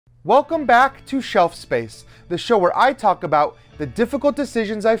Welcome back to Shelf Space, the show where I talk about the difficult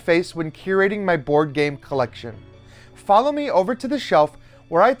decisions I face when curating my board game collection. Follow me over to the shelf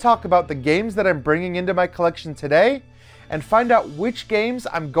where I talk about the games that I'm bringing into my collection today and find out which games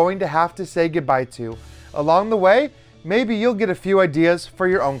I'm going to have to say goodbye to. Along the way, maybe you'll get a few ideas for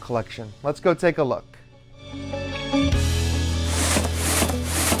your own collection. Let's go take a look.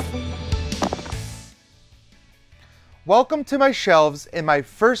 Welcome to my shelves in my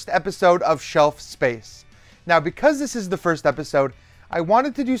first episode of Shelf Space. Now, because this is the first episode, I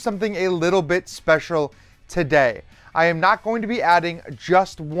wanted to do something a little bit special today. I am not going to be adding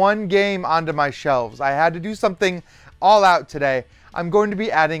just one game onto my shelves. I had to do something all out today. I'm going to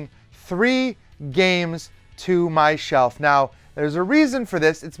be adding 3 games to my shelf. Now, there's a reason for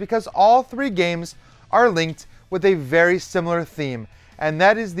this. It's because all 3 games are linked with a very similar theme, and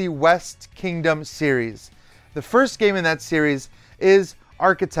that is the West Kingdom series. The first game in that series is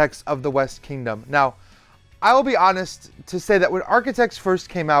Architects of the West Kingdom. Now, I will be honest to say that when Architects first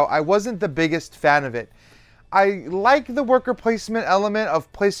came out, I wasn't the biggest fan of it. I like the worker placement element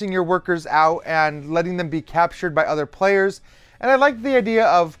of placing your workers out and letting them be captured by other players, and I like the idea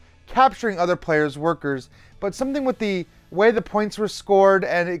of capturing other players' workers, but something with the way the points were scored,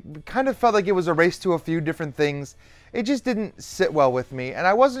 and it kind of felt like it was a race to a few different things. It just didn't sit well with me, and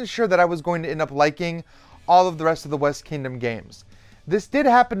I wasn't sure that I was going to end up liking all of the rest of the West Kingdom games. This did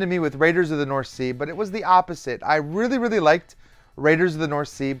happen to me with Raiders of the North Sea, but it was the opposite. I really liked Raiders of the North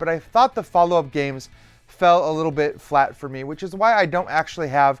Sea, but I thought the follow-up games fell a little bit flat for me, which is why I don't actually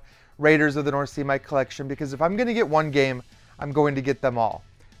have Raiders of the North Sea in my collection, because if I'm going to get one game, I'm going to get them all.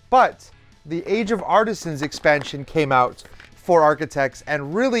 But the Age of Artisans expansion came out for Architects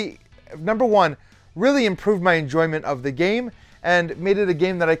and really, number one, really improved my enjoyment of the game and made it a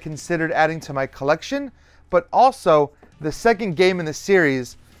game that I considered adding to my collection. But also, the second game in the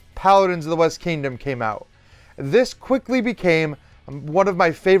series, Paladins of the West Kingdom, came out. This quickly became one of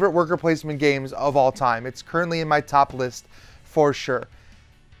my favorite worker placement games of all time. It's currently in my top list for sure.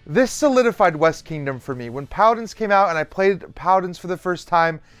 This solidified West Kingdom for me. When Paladins came out and I played Paladins for the first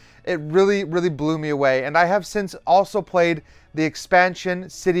time, it really blew me away. And I have since also played the expansion,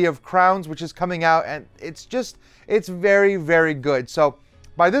 City of Crowns, which is coming out, and it's very good. So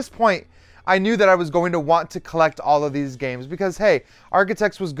by this point, I knew that I was going to want to collect all of these games because, hey,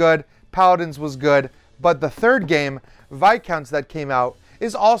 Architects was good, Paladins was good, but the third game, Viscounts, that came out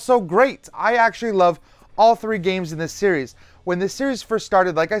is also great. I actually love all 3 games in this series. When this series first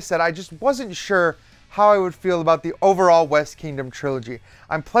started, like I said, I just wasn't sure how I would feel about the overall West Kingdom trilogy.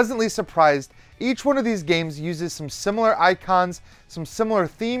 I'm pleasantly surprised. Each one of these games uses some similar icons, some similar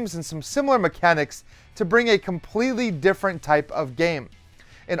themes, and some similar mechanics to bring a completely different type of game.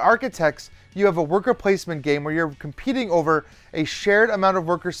 In Architects, you have a worker placement game where you're competing over a shared amount of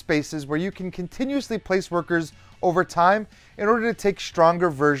worker spaces where you can continuously place workers over time in order to take stronger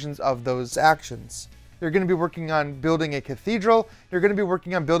versions of those actions. You're going to be working on building a cathedral, you're going to be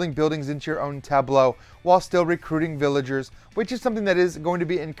working on building buildings into your own tableau while still recruiting villagers, which is something that is going to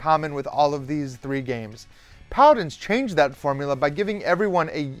be in common with all of these 3 games. Paladins changed that formula by giving everyone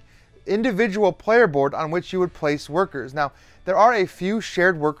a individual player board on which you would place workers. Now, there are a few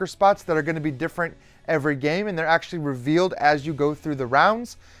shared worker spots that are going to be different every game, and they're actually revealed as you go through the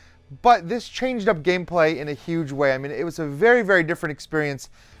rounds. But this changed up gameplay in a huge way. I mean, it was a very different experience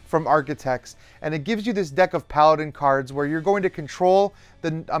from Architects, and it gives you this deck of Paladin cards where you're going to control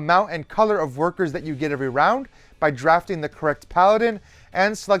the amount and color of workers that you get every round by drafting the correct Paladin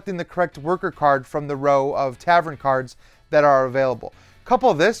and selecting the correct worker card from the row of tavern cards that are available.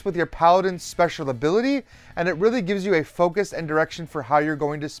 Couple this with your Paladin's special ability, and it really gives you a focus and direction for how you're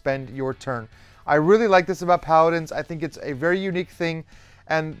going to spend your turn. I really like this about Paladins. I think it's a very unique thing,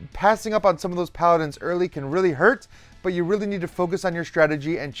 and passing up on some of those Paladins early can really hurt, but you really need to focus on your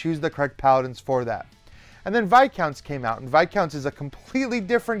strategy and choose the correct Paladins for that. And then Viscounts came out, and Viscounts is a completely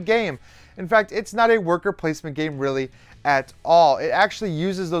different game. In fact, it's not a worker placement game really at all. It actually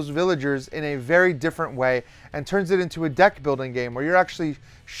uses those villagers in a very different way and turns it into a deck building game where you're actually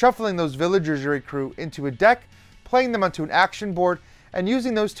shuffling those villagers you recruit into a deck, playing them onto an action board, and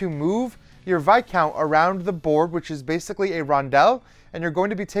using those to move your Viscount around the board, which is basically a rondel, and you're going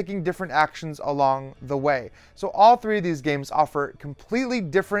to be taking different actions along the way. So all 3 of these games offer completely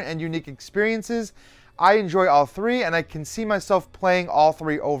different and unique experiences. I enjoy all 3, and I can see myself playing all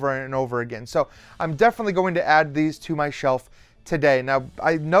 3 over and over again. So I'm definitely going to add these to my shelf today. Now,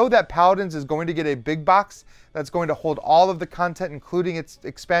 I know that Paladins is going to get a big box that's going to hold all of the content, including its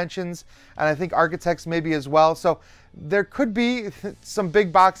expansions, and I think Architects maybe as well. So there could be some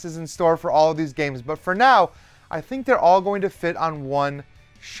big boxes in store for all of these games, but for now, I think they're all going to fit on one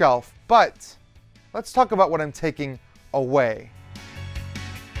shelf. But let's talk about what I'm taking away.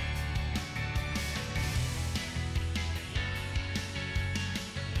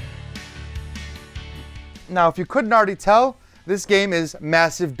 Now, if you couldn't already tell, this game is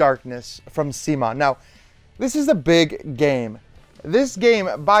Massive Darkness from CMON. Now, this is a big game. This game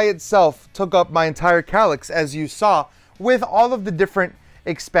by itself took up my entire calyx, as you saw, with all of the different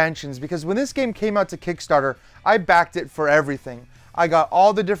expansions, because when this game came out to Kickstarter, I backed it for everything. I got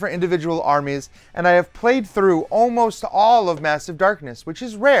all the different individual armies, and I have played through almost all of Massive Darkness, which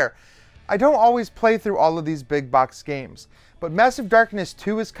is rare. I don't always play through all of these big box games, but Massive Darkness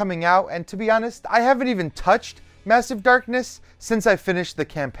 2 is coming out, and to be honest, I haven't even touched Massive Darkness since I finished the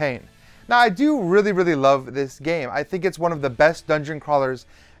campaign. Now, I do really love this game. I think it's one of the best dungeon crawlers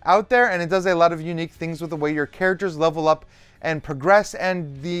out there, and it does a lot of unique things with the way your characters level up and progress,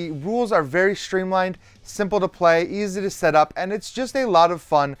 and the rules are very streamlined, simple to play, easy to set up, and it's just a lot of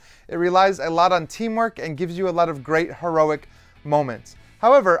fun. It relies a lot on teamwork and gives you a lot of great heroic moments.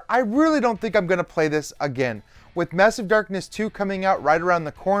 However, I really don't think I'm going to play this again. With Massive Darkness 2 coming out right around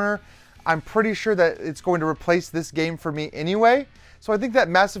the corner, I'm pretty sure that it's going to replace this game for me anyway. So I think that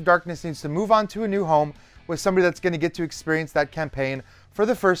Massive Darkness needs to move on to a new home with somebody that's going to get to experience that campaign for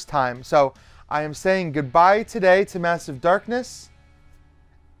the first time. So I am saying goodbye today to Massive Darkness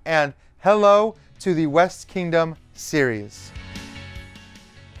and hello to the West Kingdom series.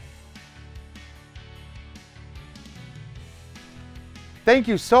 Thank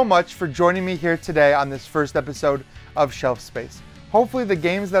you so much for joining me here today on this first episode of Shelf Space. Hopefully the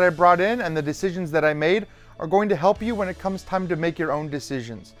games that I brought in and the decisions that I made are going to help you when it comes time to make your own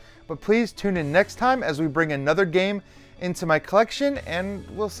decisions. But please tune in next time as we bring another game into my collection, and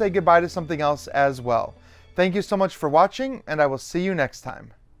we'll say goodbye to something else as well. Thank you so much for watching, and I will see you next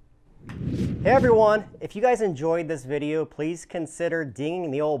time. Hey everyone, if you guys enjoyed this video, please consider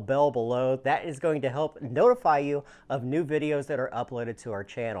dinging the old bell below. That is going to help notify you of new videos that are uploaded to our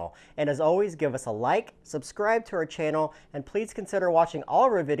channel. And as always, give us a like, subscribe to our channel, and please consider watching all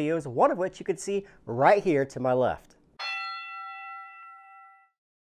of our videos, one of which you can see right here to my left.